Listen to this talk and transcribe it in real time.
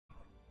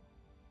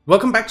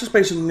Welcome back to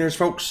Space Engineers,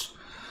 folks.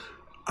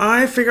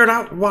 I figured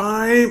out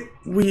why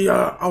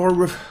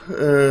our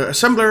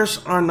assemblers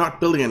are not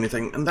building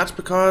anything, and that's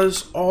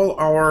because all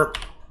our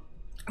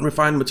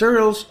refined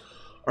materials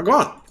are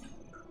gone.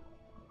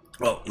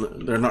 Well,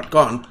 they're not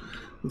gone.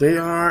 They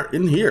are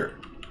in here,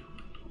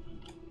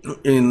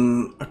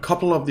 in a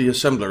couple of the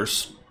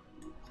assemblers,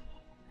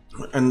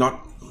 and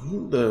not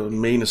the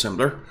main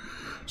assembler.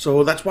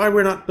 So that's why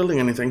we're not building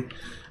anything.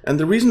 And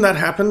the reason that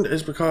happened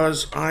is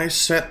because I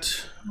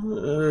set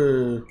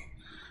the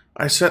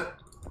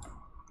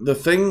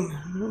thing,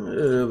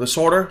 the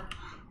sorter,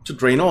 to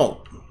drain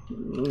all.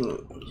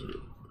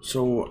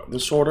 So the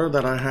sorter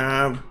that I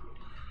have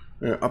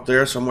up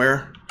there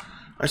somewhere,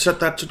 I set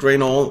that to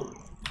drain all,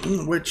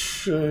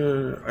 which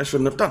I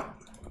shouldn't have done.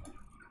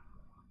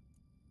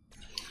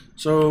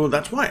 So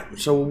that's why.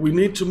 So we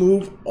need to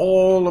move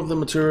all of the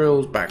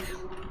materials back.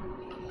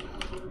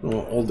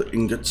 All the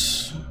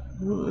ingots.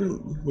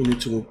 We need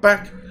to move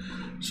back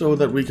so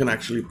that we can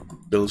actually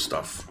build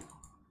stuff.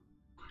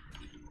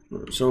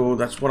 So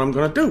that's what I'm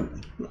gonna do.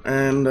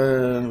 And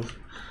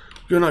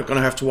you're not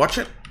gonna have to watch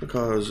it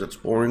because it's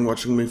boring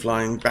watching me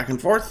flying back and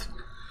forth.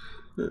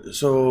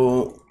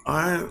 So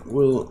I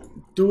will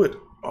do it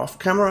off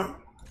camera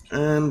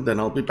and then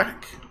I'll be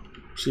back.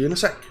 See you in a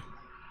sec.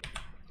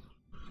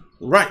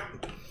 Right.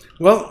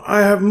 Well,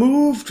 I have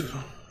moved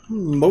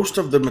most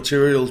of the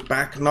materials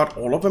back, not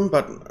all of them,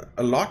 but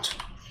a lot.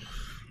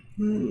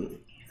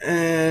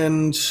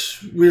 And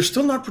we're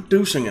still not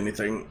producing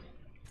anything,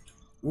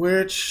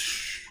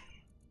 which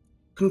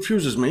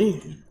confuses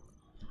me.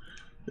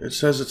 It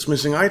says it's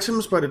missing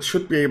items, but it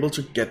should be able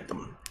to get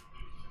them.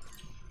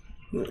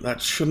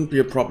 That shouldn't be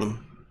a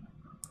problem.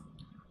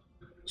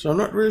 So I'm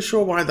not really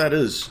sure why that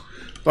is.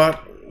 But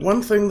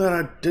one thing that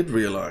I did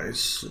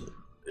realize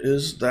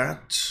is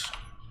that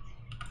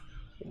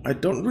I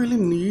don't really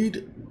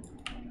need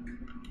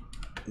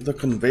the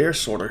conveyor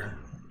sorter.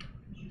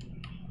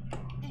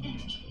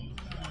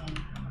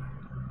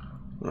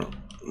 Well,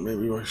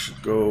 maybe I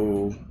should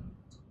go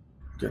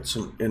get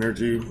some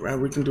energy. Well,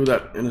 we can do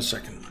that in a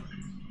second.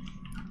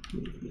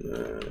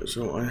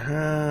 So I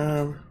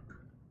have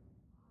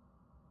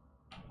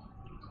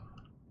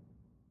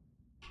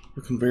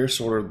the conveyor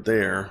sorter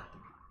there.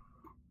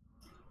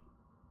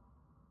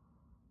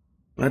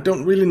 I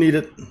don't really need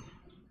it.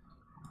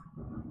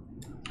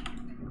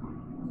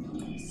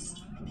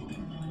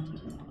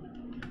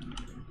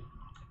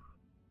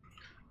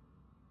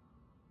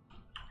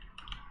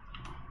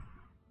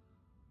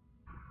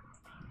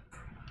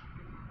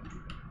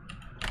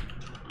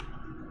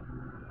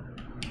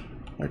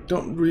 I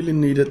don't really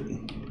need it.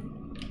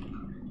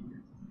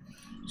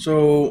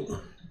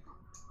 So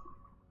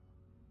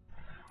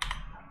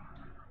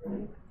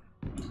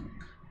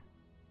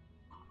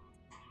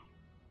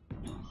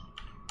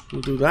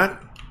we'll do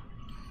that.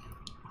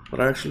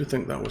 But I actually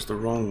think that was the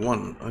wrong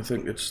one. I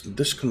think it's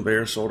this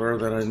conveyor sorter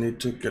that I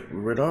need to get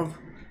rid of.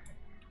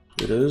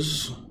 It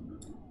is.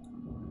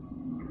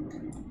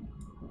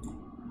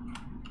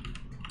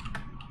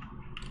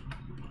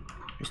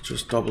 Let's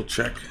just double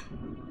check.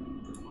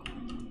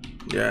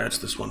 Yeah, it's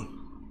this one.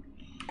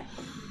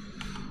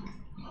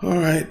 All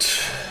right,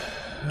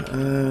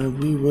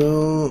 we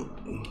will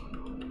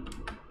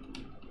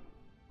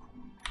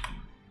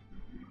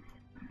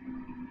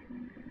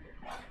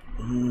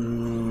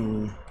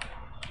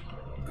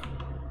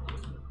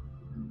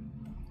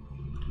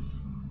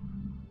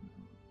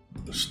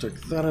stick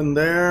that in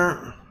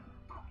there.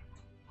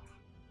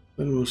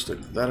 Then we'll stick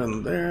that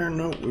in there.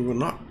 No, we will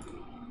not.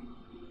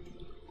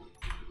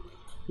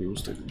 We will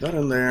stick that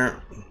in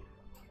there.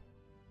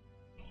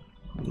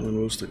 And then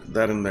we'll stick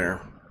that in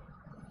there.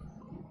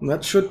 And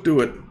that should do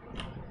it.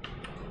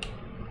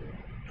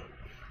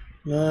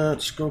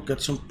 Let's go get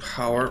some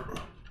power.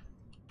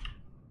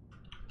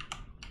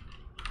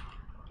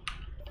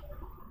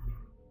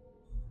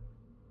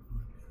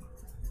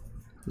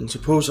 And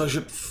suppose I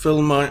should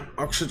fill my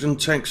oxygen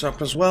tanks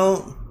up as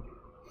well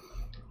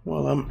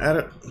while I'm at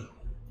it.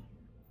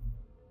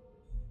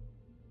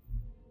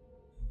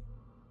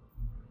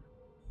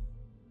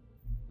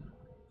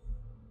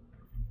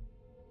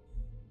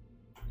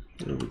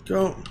 There we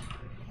go.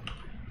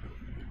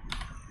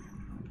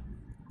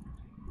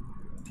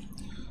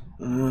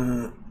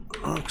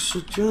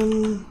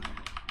 Oxygen.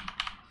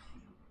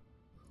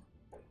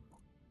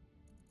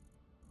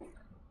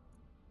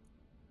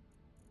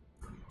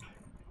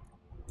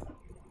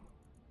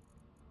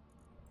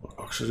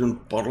 Oxygen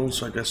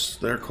bottles, I guess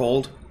they're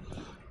called,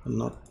 and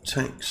not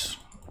tanks.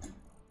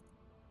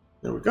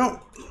 There we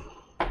go.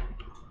 All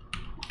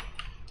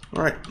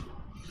right.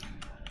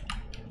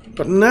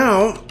 But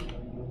now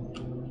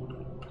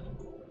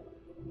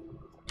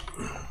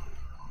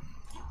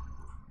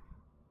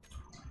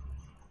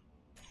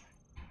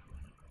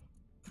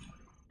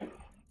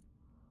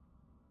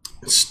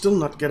it's still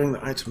not getting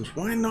the items.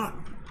 Why not?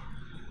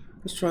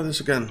 Let's try this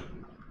again.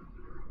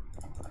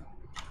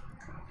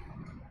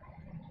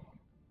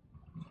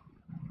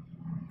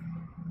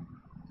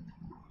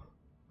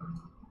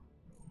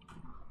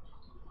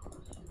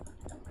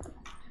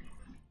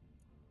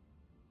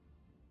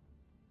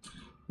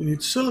 You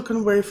need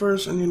silicon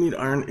wafers and you need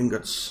iron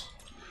ingots.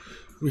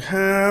 We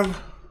have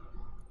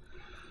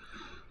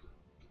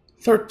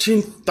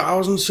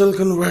 13,000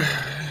 silicon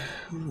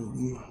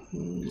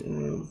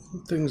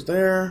things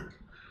there.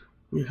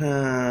 We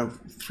have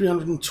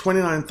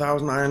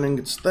 329,000 iron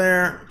ingots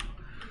there.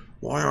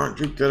 Why aren't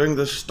you getting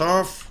this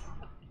stuff?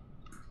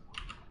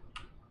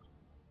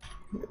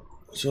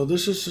 So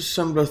this is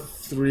assembler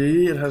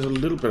 3. It has a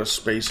little bit of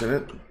space in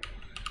it.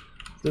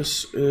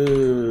 This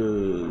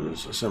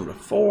is assembler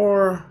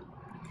 4.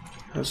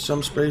 Has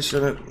some space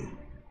in it.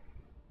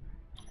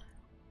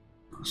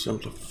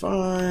 Assembler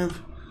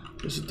 5.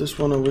 Is it this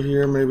one over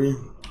here maybe?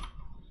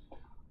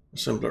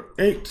 Assembler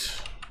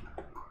 8.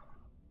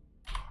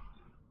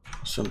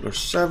 Assembler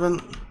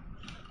 7.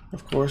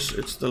 Of course,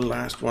 it's the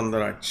last one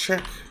that I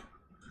check.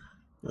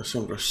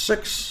 Assembler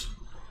 6.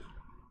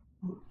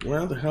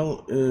 Where the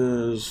hell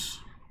is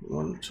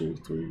 1, 2,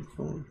 3,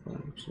 4,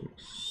 5, 6,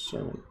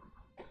 7?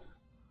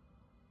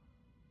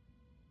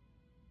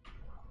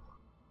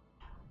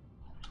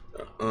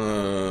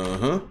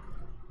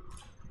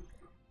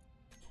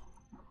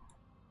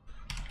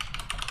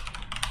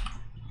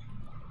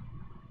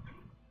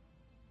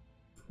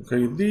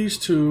 Okay, these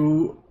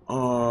two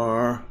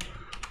are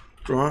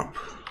drop,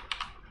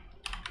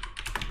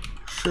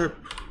 ship,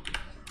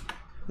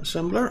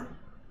 assembler,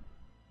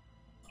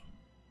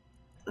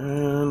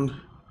 and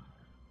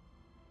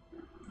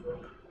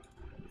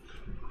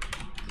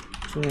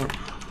drop,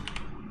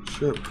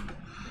 ship,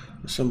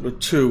 assembler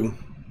 2.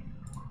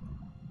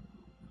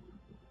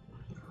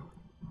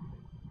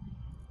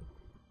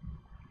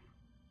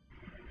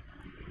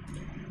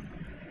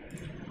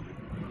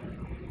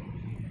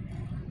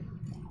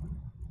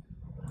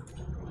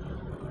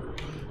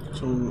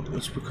 So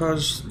it's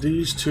because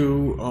these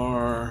two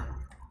are,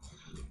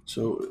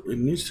 so it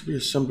needs to be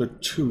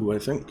assembler 2, I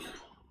think.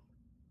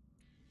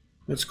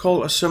 It's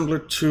called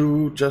assembler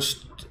 2,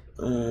 just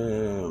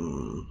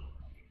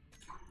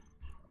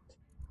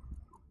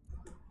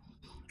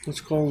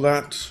let's call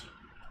that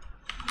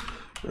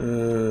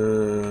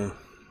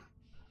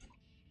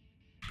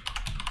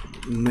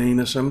main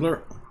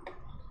assembler.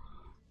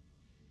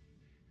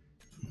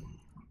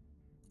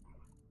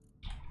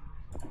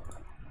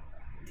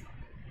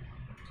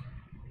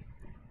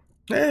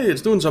 Hey,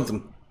 it's doing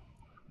something.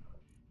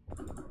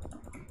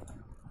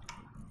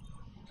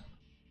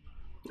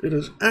 It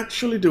is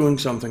actually doing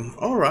something.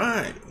 All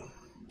right.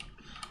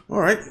 All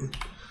right.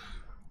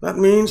 That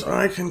means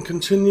I can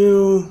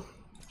continue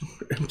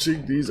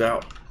emptying these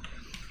out.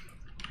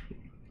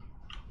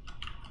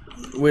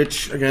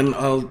 Which, again,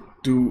 I'll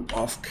do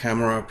off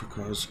camera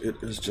because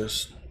it is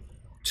just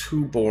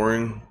too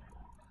boring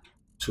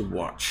to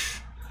watch.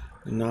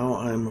 And now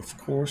I'm, of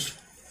course,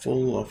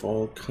 full of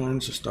all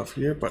kinds of stuff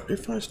here, but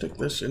if I stick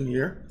this in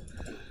here,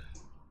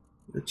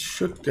 it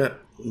should get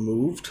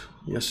moved.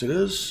 Yes, it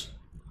is.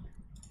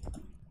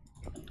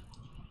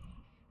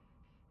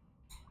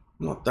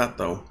 Not that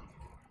though.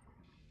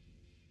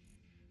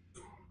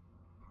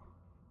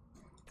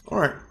 All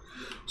right,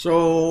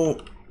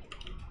 so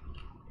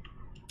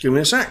give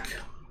me a sec.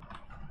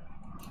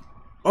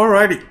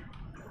 Alrighty,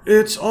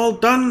 it's all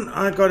done.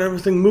 I got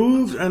everything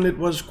moved, and it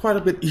was quite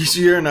a bit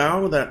easier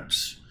now that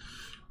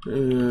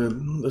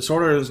the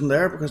sorter isn't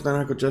there, because then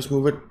I could just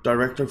move it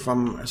directly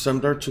from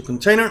assembler to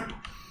container.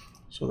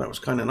 So that was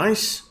kind of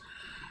nice.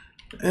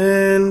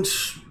 And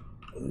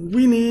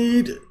we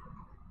need,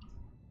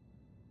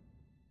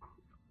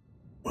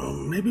 well,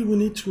 maybe we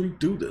need to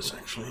redo this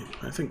actually.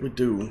 I think we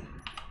do.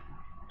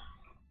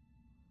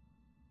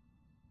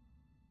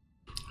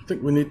 I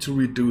think we need to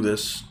redo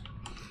this.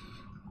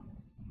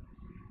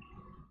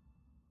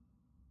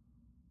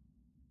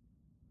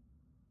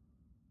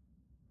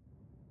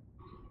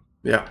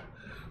 Yeah,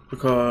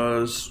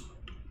 because,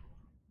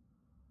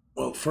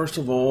 well, first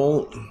of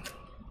all,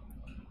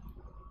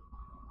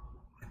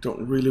 I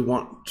don't really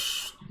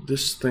want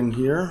this thing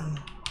here.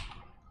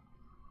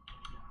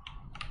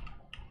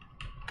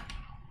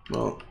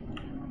 Well,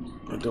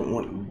 I don't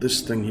want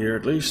this thing here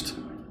at least.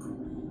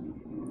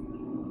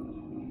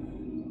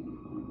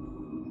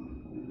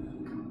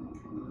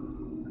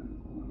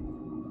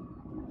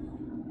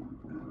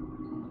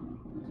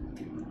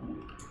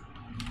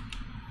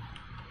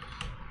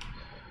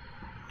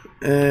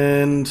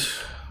 And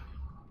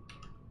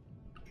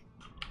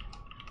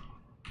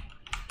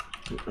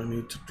I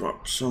need to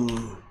drop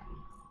some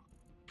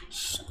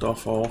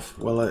stuff off.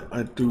 Well,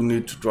 I do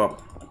need to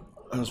drop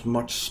as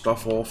much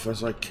stuff off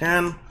as I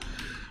can,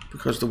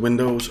 because the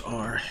windows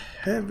are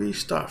heavy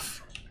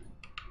stuff.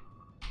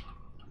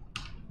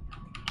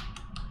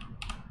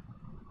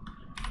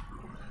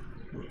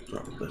 I'll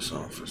drop this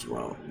off as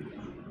well.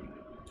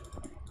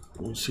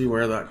 We'll see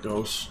where that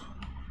goes.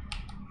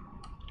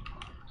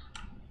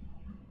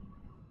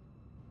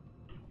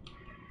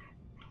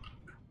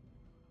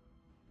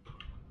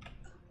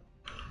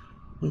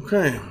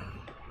 Okay.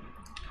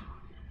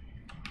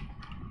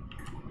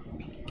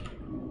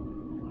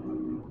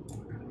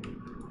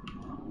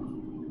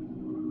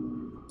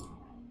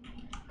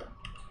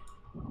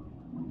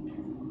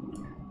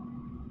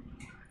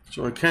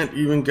 So I can't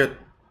even get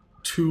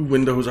 2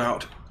 windows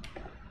out.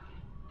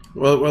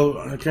 Well,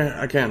 I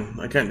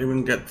can't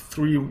even get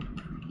 3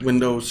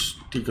 windows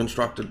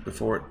deconstructed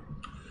before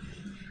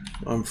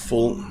I'm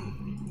full.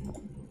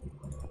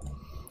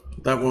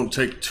 That won't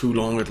take too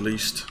long, at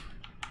least.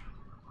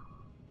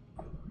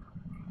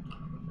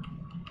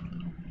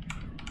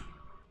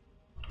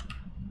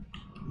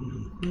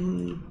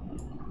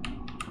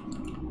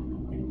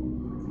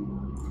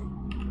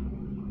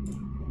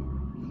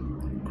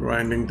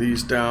 Grinding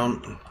these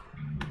down.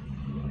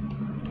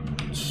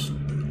 It's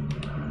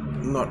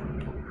not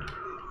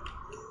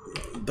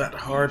that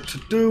hard to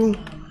do,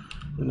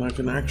 and I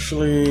can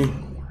actually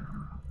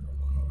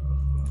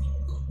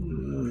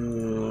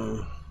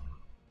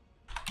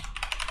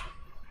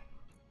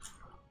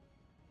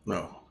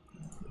no,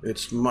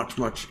 it's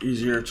much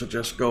easier to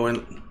just go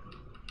in.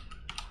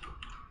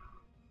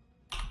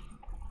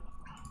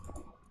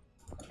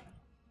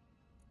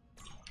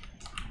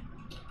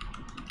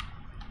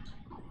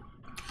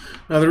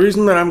 Now the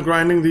reason that I'm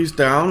grinding these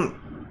down,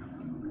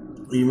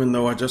 even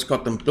though I just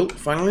got them built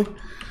finally,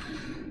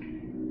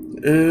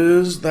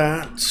 is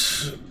that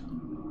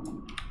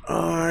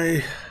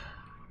I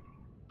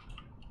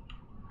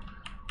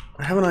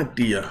have an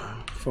idea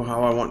for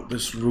how I want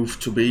this roof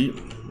to be.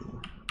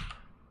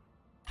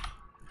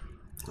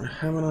 I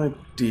have an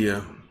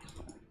idea.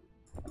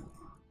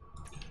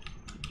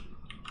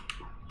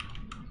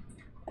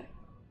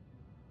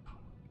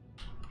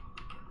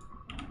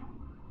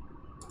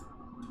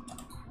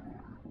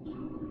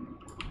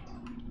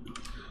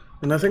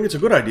 And I think it's a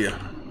good idea.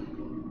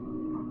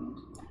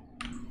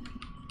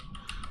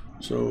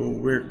 So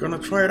we're gonna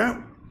try it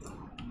out.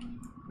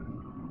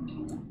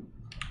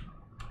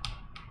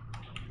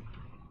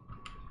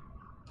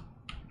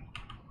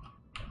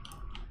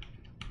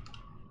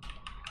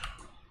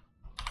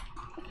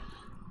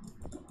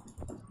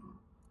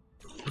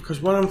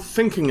 Because what I'm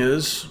thinking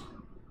is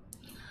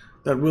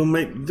that we'll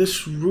make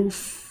this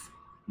roof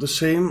the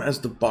same as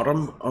the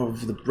bottom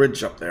of the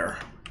bridge up there.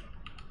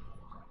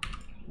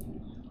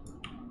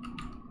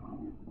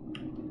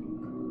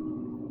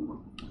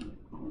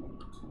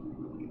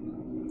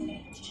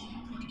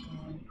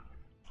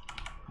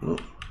 Oh,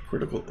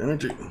 critical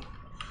energy.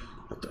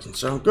 That doesn't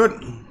sound good.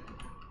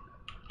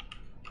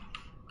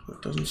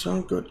 That doesn't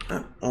sound good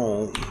at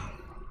all.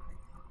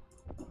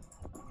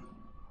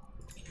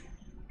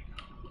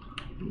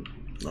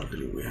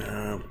 Luckily we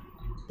have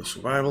the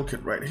survival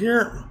kit right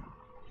here.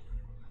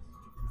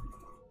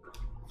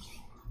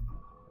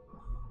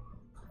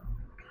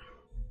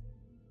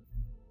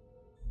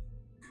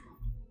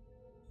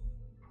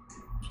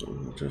 So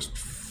we'll just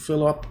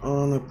fill up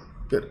on a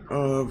bit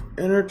of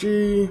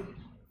energy.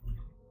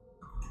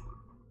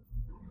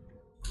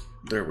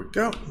 There we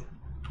go.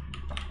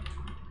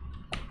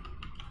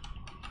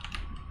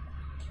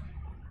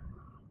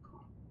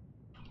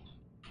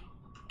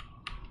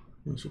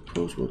 I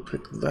suppose we'll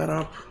pick that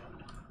up.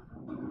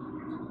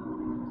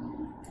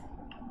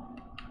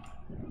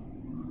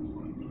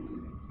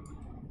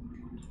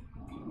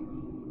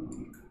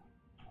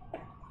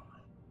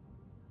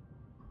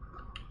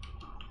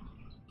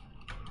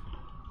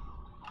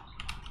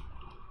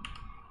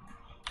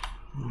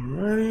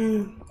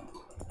 Alrighty.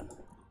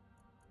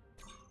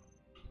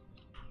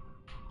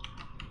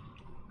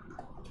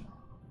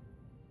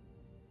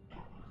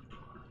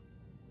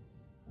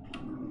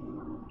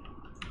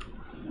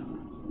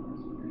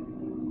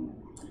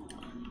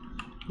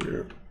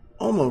 We're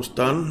almost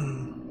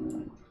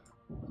done.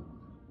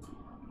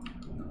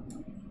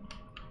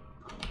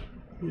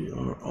 We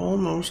are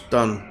almost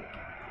done.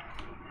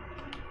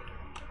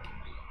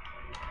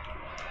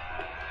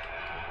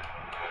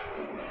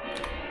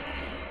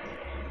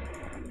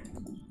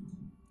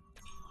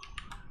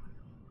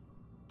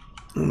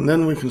 And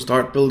then we can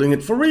start building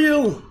it for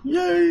real.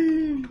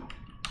 Yay!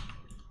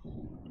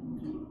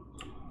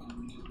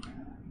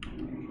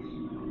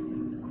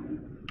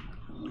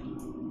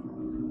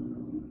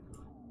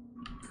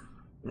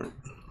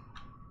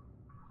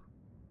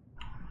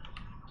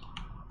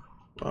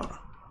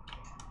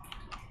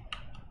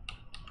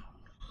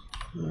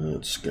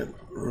 Let's get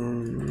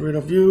rid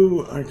of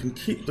you. I can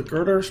keep the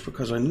girders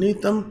because I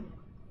need them.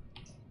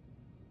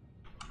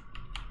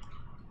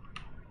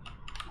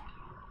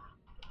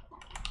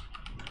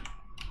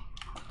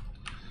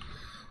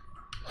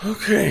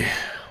 Okay.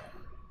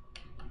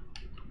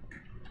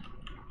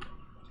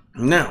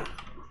 Now,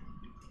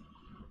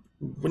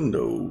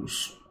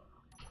 windows.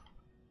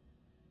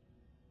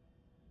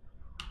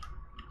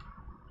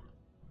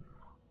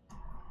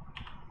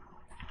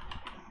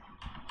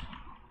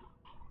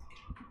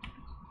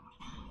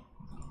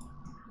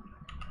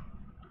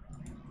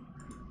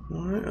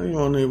 Why are you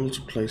unable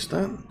to place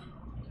that?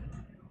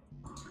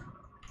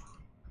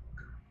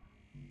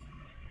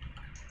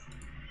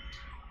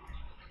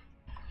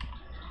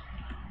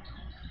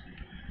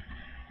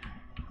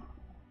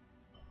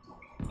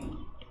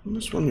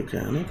 This one you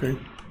can, okay.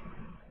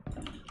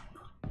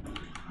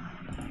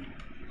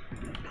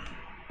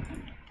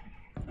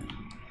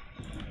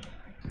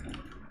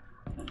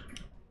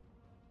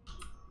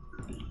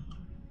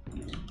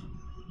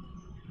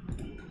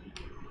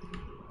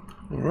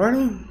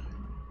 Alrighty.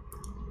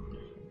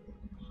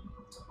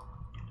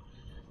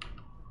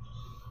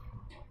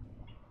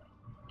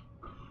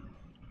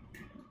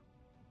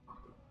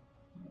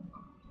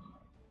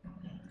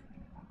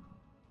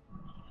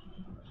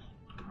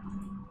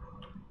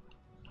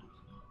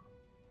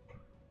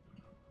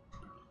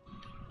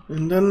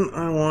 And then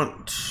I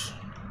want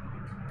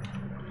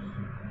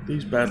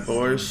these bad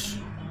boys.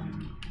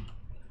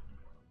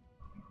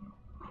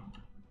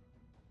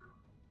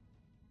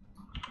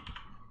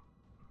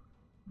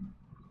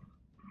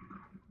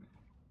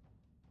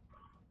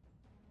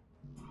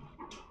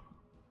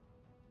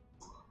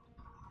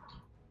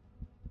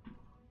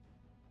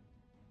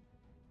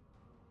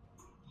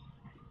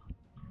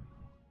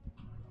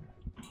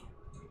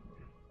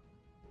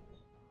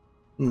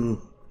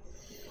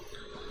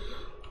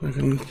 I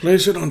can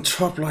place it on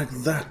top like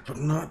that, but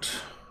not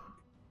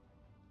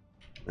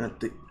at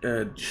the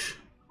edge.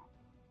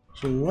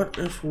 So what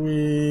if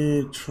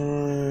we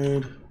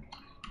tried...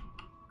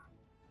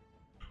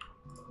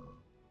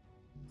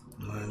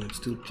 I need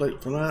steel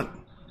plate for that.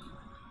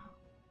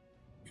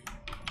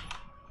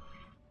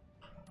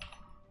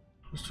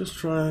 Let's just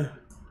try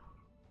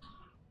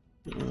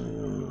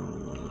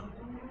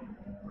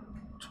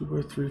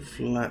 2x3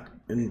 flat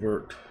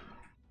invert.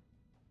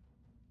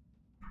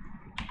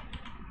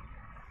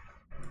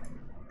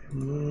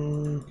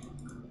 No.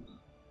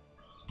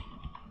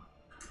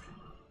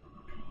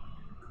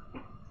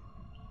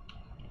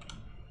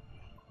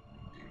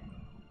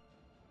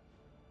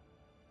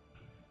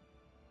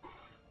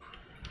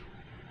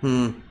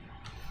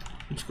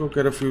 Let's go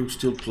get a few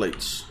steel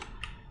plates.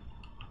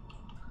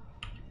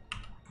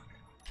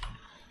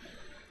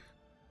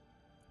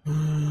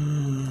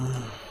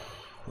 Oh,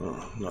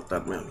 not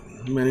that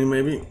many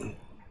maybe.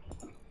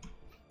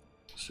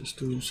 Let's just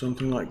do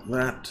something like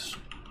that.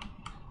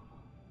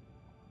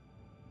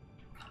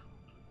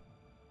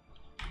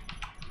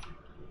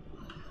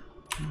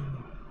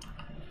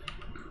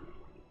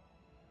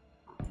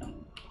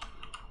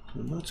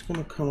 So that's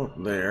going to come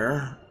up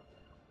there.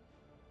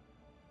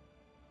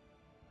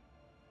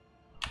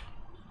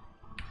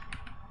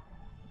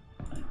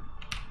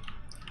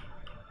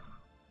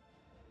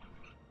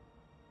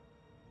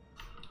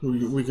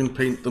 We can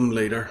paint them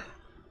later.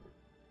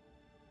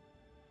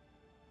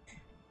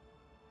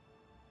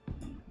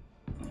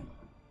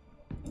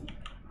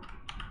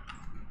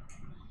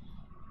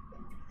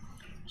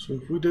 So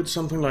if we did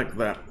something like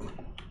that,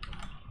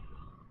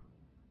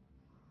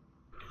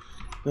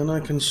 then I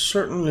can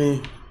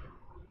certainly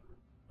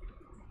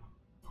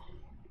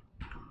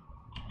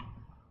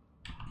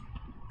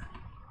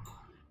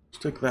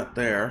stick that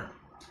there.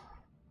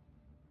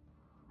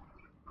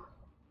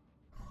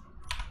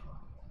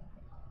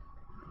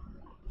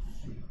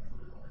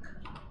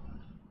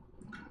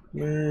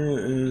 Where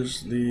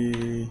is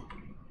the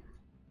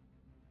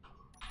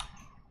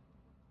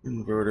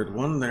inverted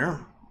one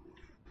there?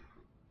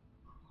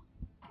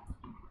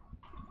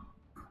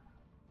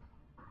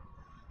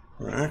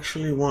 I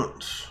actually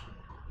want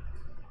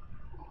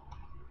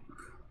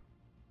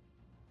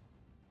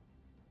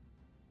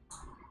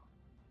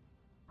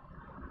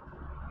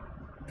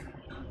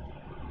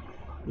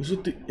is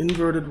it the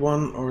inverted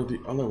one or the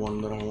other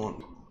one that I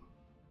want?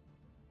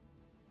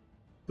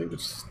 I think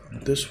it's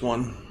this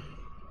one.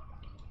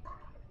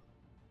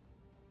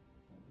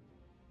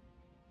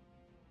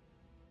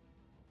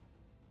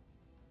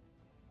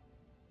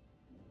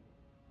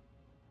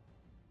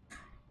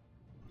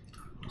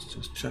 Let's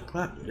just check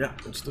that. Yeah,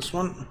 it's this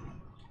one.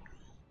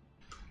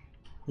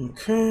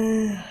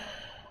 Okay.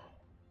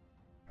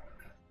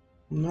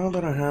 Now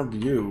that I have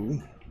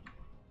you,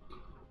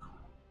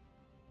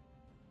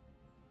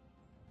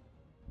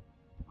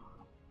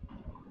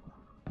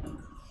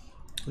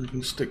 I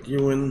can stick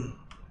you in.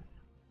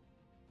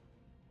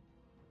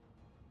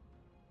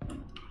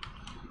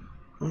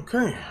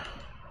 Okay.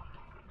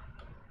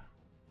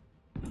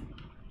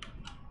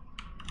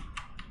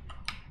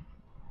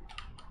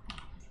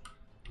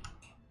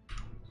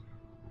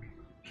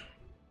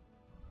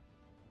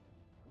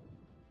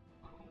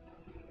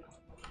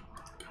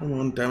 Come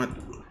on, damn it.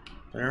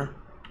 There.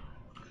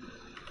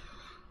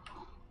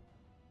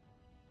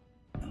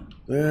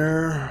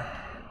 There.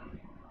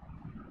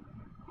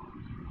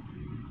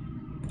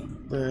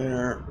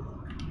 There.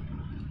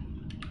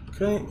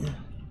 Okay.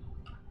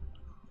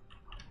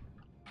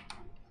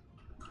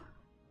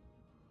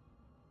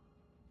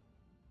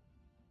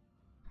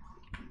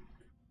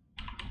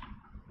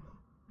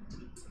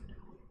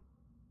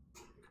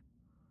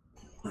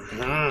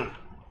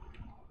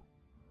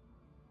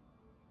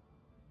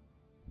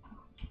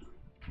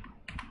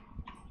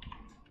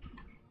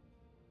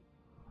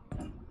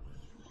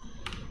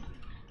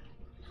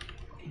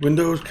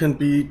 Windows can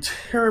be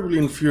terribly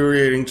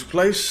infuriating to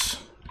place.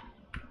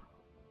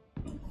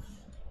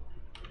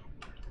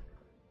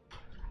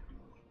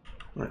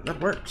 Right,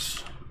 that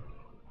works.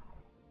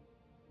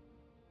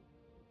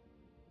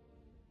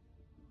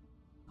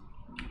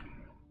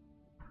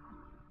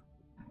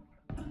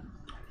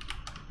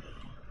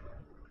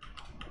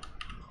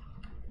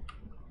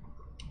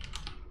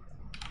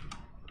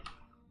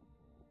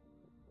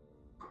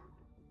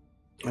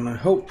 And I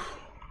hope,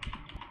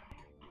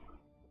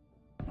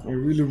 I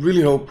really,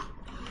 really hope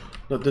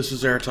that this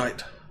is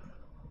airtight.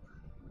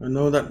 I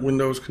know that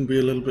windows can be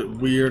a little bit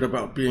weird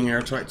about being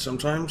airtight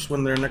sometimes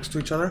when they're next to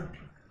each other.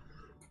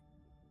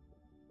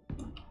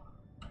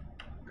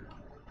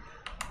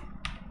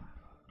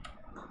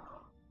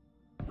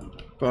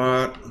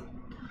 But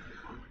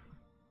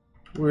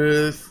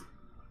with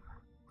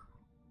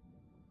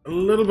a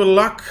little bit of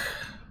luck,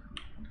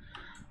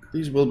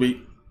 these will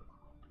be.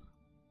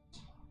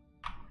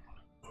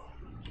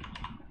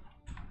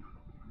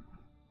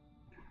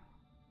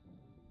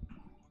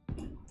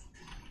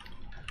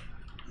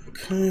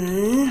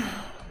 Okay.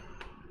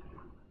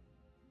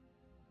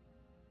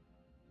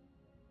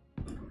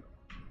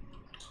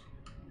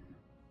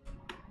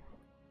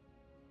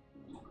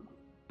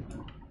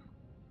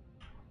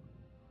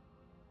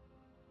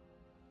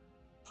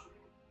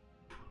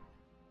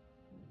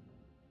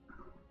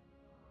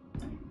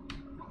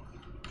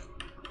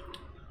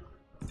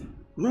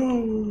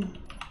 No.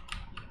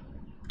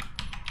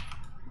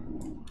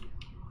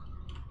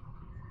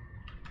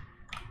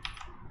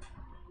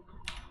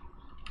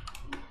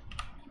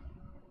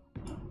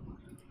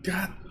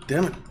 God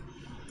damn it.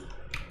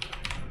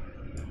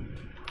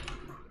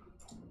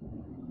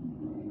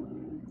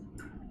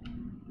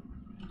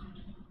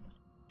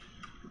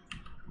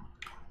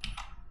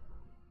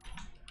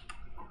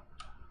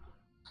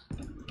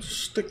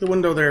 Stick the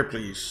window there,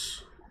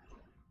 please.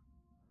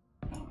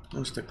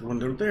 And stick the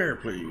window there,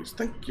 please.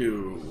 Thank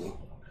you.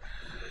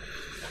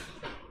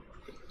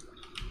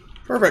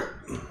 Perfect.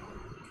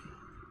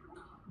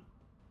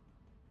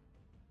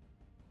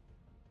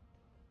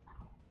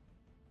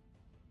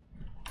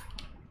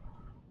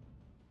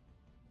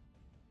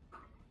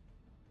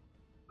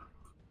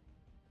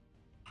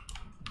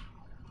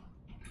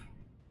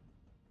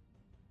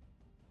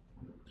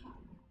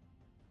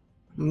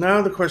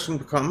 Now the question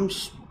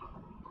becomes,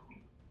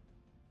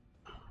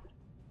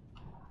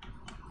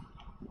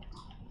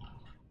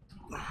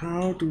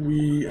 how do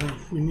we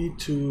need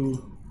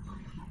to,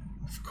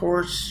 of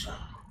course,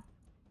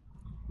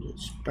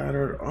 it's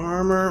battered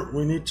armor.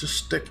 We need to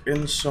stick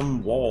in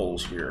some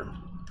walls here.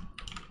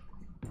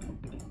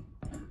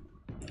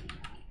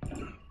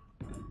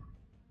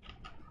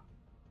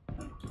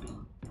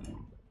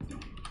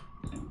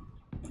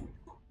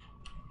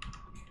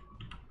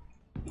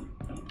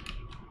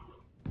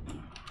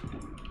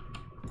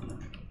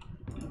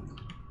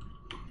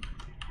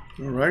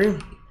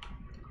 Alrighty.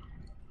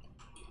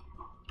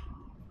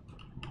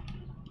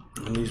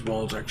 And these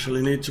walls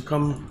actually need to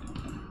come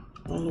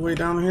all the way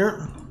down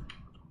here.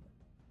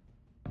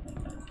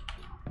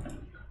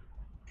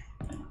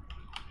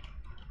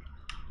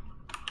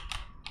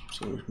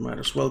 So we might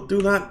as well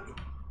do that.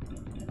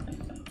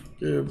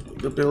 Give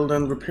the build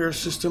and repair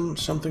system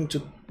something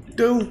to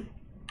do.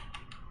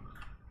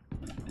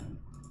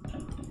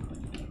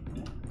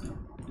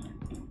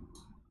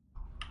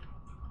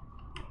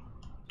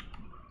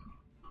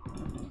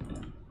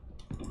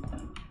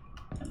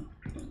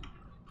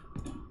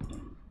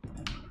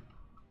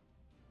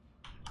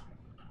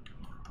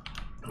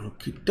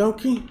 Okie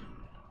dokie.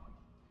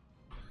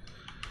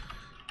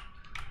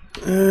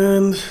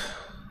 And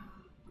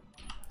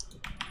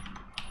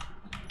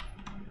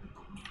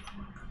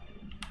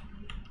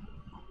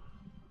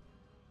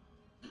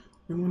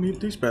then we need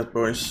these bad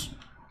boys.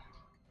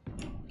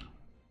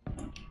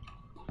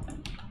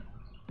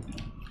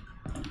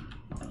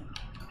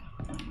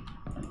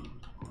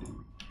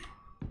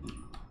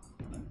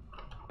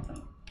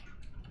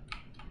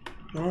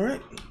 All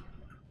right.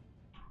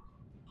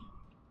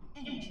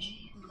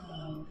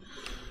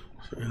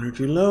 So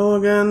energy low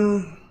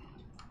again.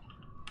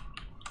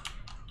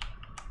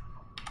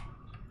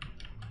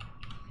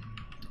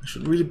 I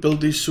should really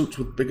build these suits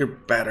with bigger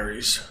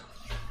batteries.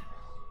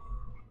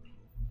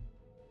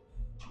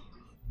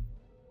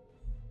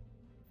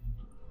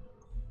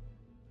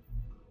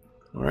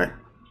 All right,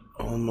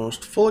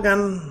 almost full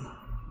again.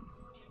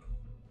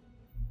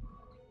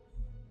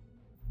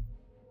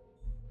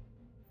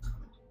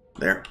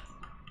 There.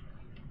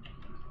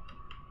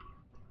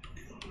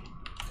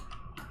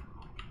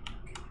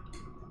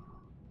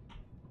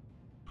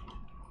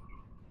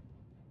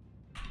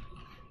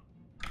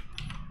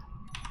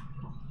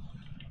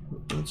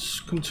 Let's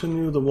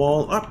continue the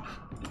wall up.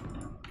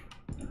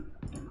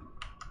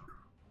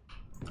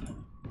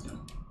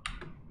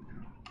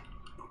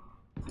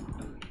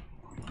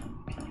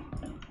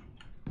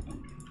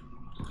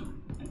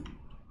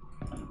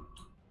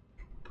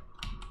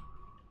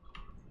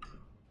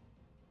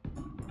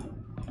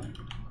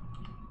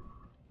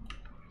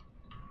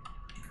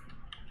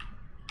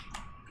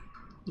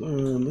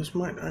 This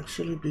might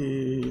actually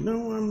be...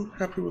 No, I'm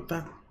happy with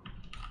that.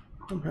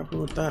 I'm happy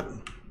with that.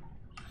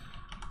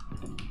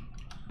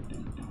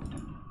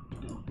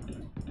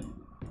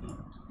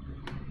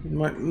 It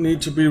might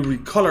need to be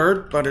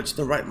recolored, but it's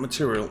the right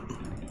material.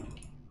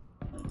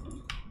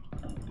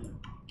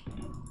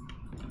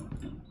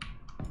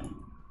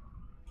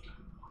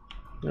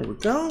 There we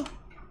go.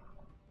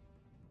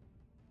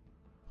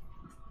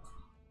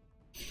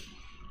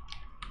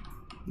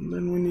 And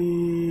then we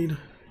need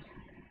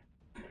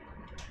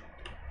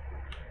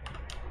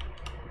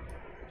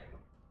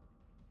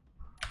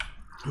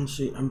Let's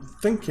see, I'm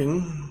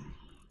thinking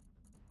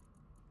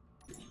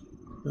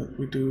that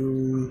we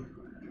do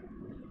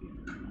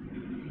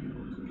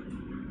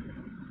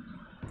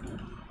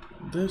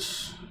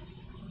this.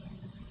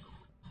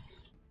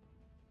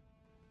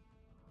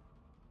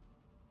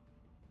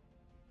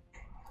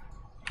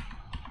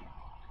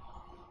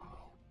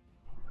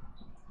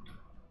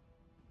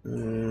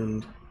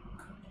 And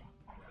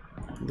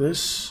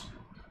this.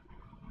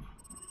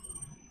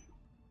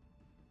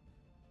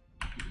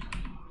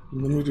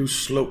 And then we do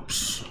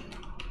slopes.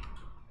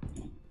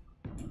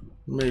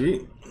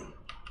 Maybe.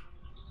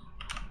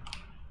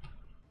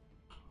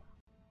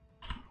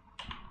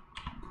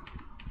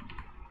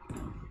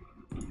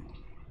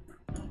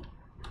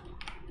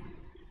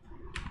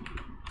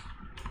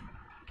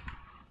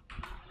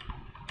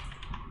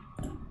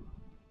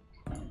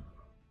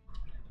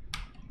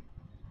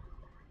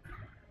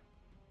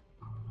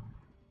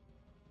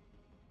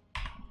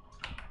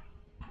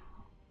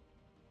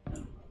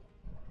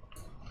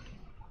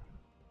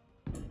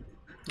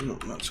 No,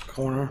 that's a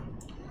corner.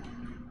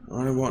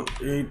 I want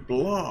a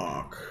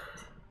block.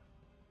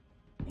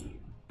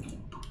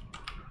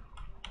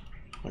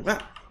 Like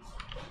that.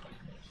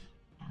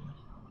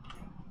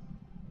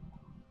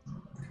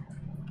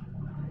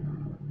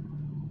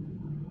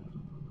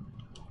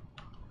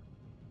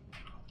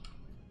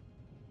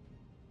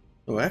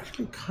 Oh, I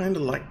actually kind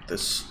of like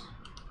this.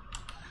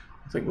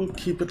 I think we'll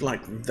keep it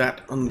like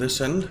that on this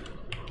end.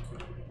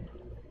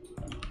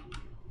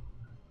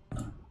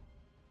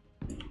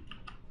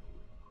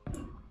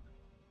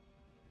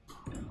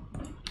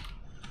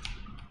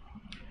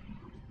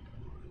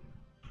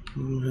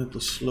 We have the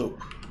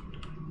slope.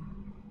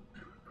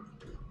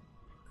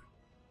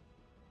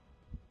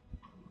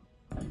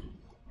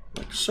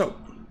 Like so.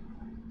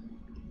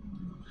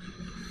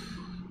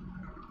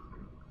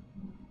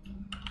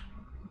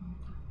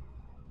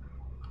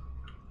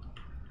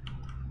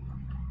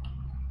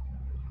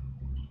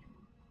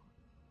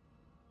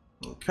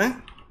 Okay.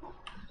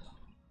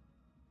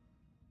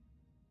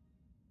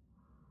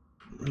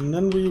 And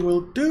then we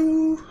will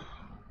do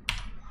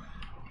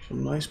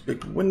some nice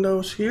big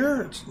windows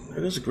here.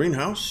 It is a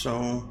greenhouse,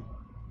 so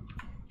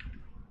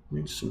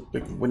we need some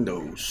big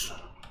windows.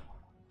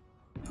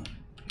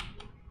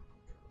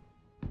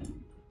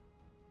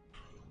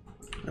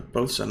 At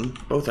both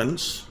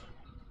ends.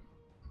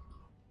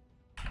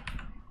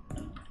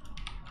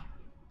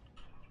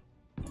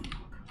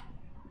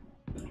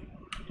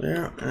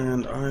 There,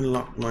 and I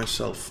lock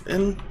myself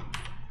in.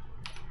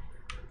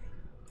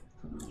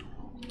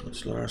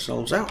 Let's let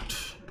ourselves out.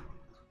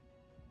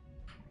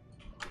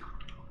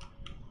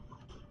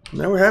 And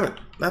there we have it.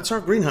 That's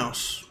our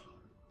greenhouse.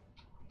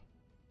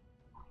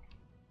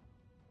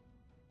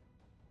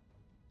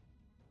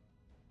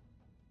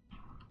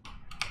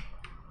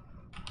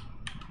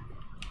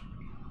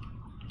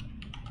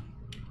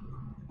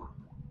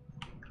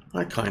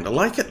 I kind of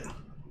like it.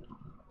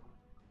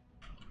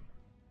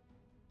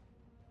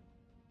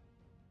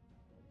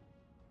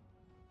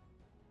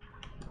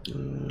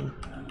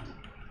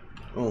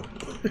 Oh,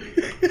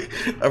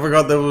 I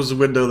forgot there was a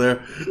window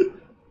there.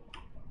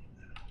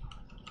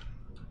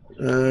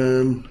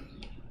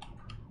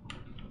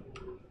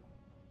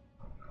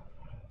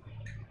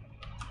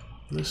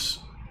 This,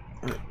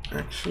 I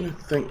actually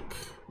think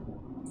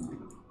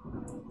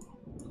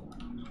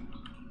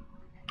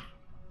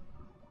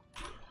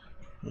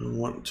I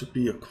want to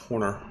be a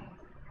corner,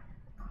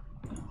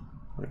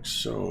 like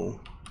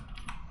so,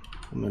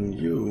 and then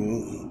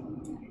you.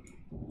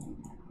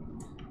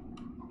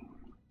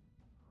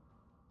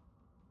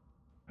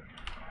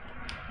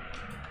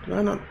 Did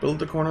I not build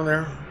the corner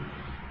there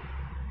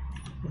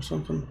or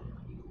something?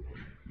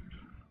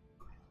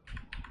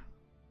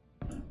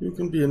 You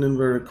can be an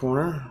inverted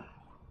corner,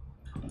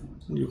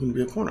 and you can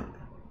be a corner.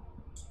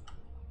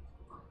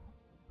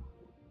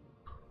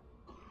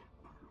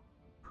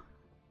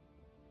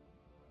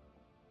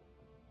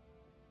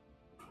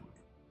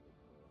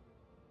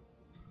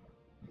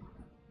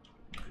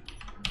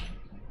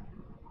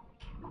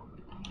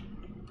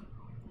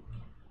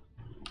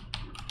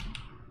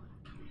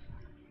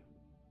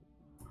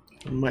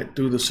 I might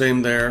do the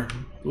same there.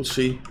 We'll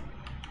see.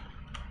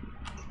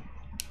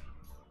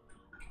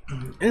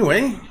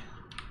 Anyway,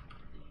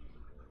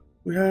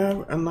 we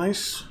have a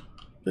nice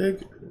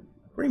big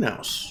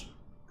greenhouse.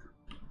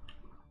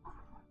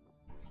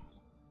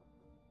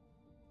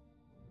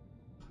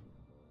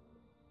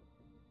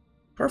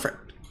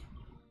 Perfect.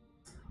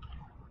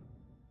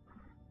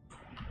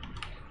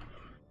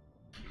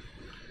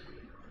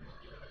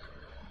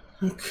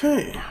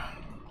 Okay.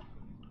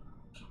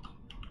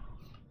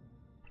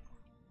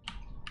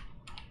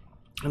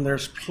 And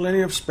there's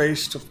plenty of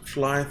space to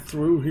fly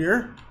through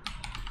here.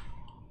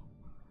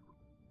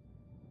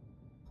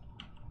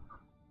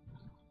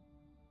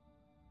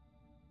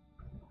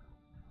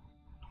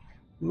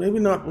 Maybe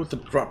not with the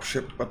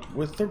dropship, but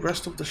with the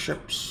rest of the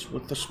ships,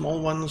 with the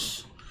small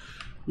ones,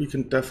 we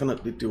can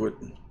definitely do it.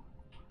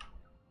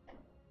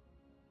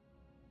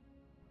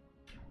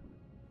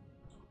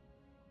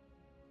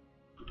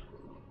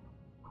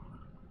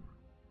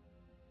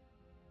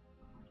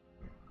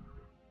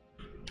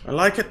 I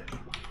like it.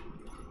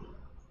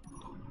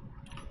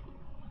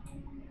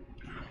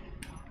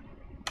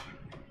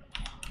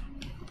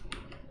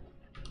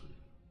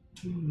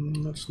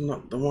 That's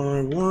not the one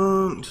I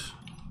want.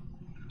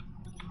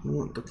 I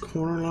want the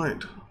corner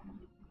light.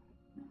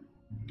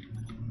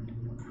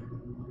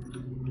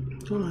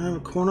 Don't I have a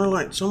corner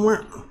light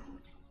somewhere?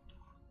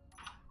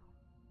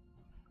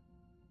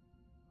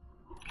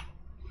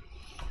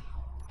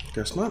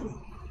 Guess not.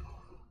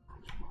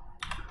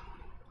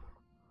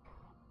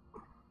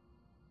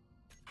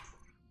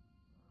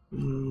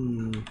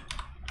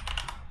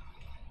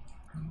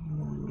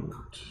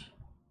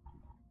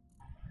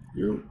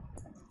 You.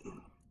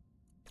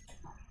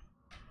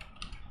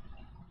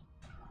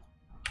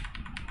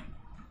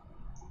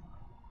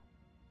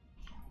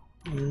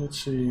 Let's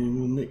see,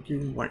 we'll make you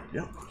white,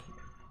 yeah.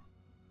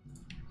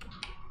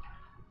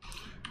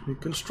 The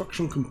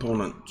construction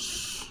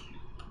components.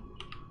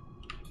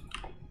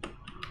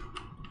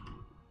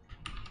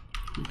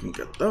 You can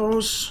get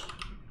those.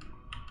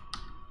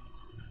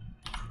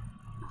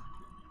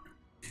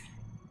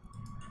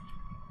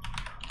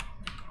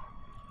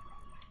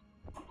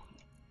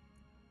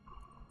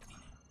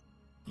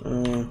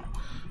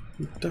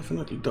 We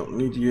definitely don't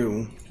need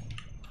you.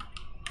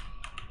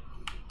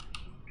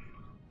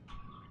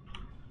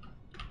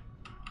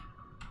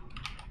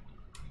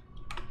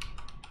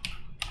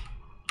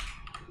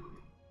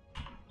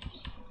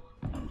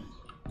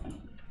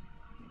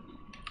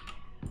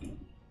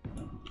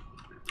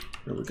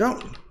 There we go.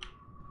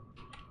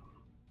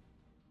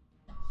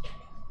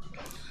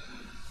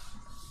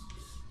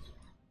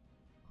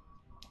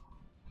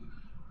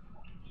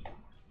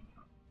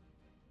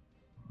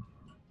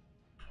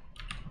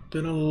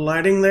 Did a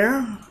lighting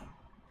there.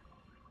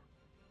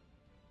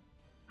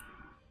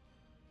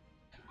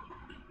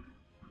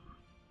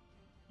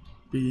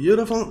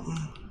 Beautiful.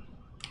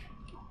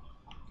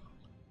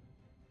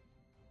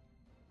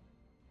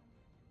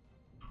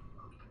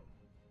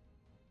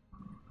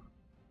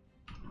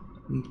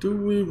 Do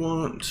we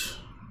want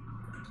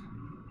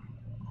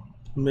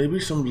maybe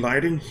some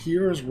lighting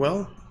here as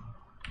well?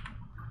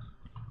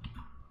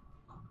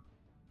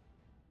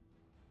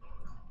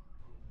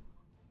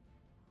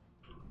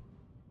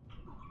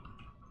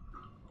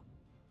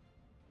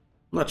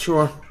 Not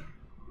sure.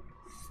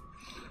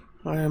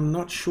 I am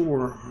not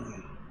sure.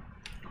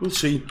 We'll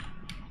see.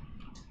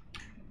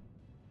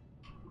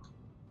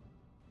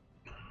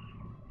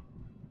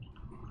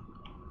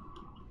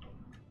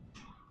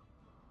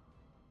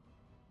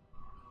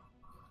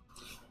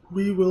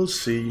 We will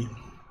see.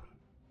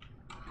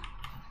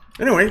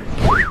 Anyway,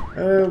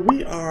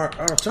 we are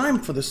out of time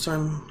for this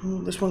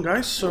one,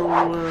 guys.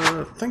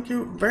 So thank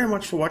you very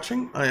much for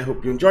watching. I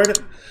hope you enjoyed it.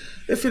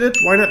 If you did,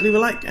 why not leave a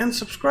like and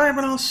subscribe,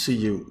 and I'll see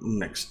you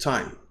next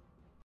time.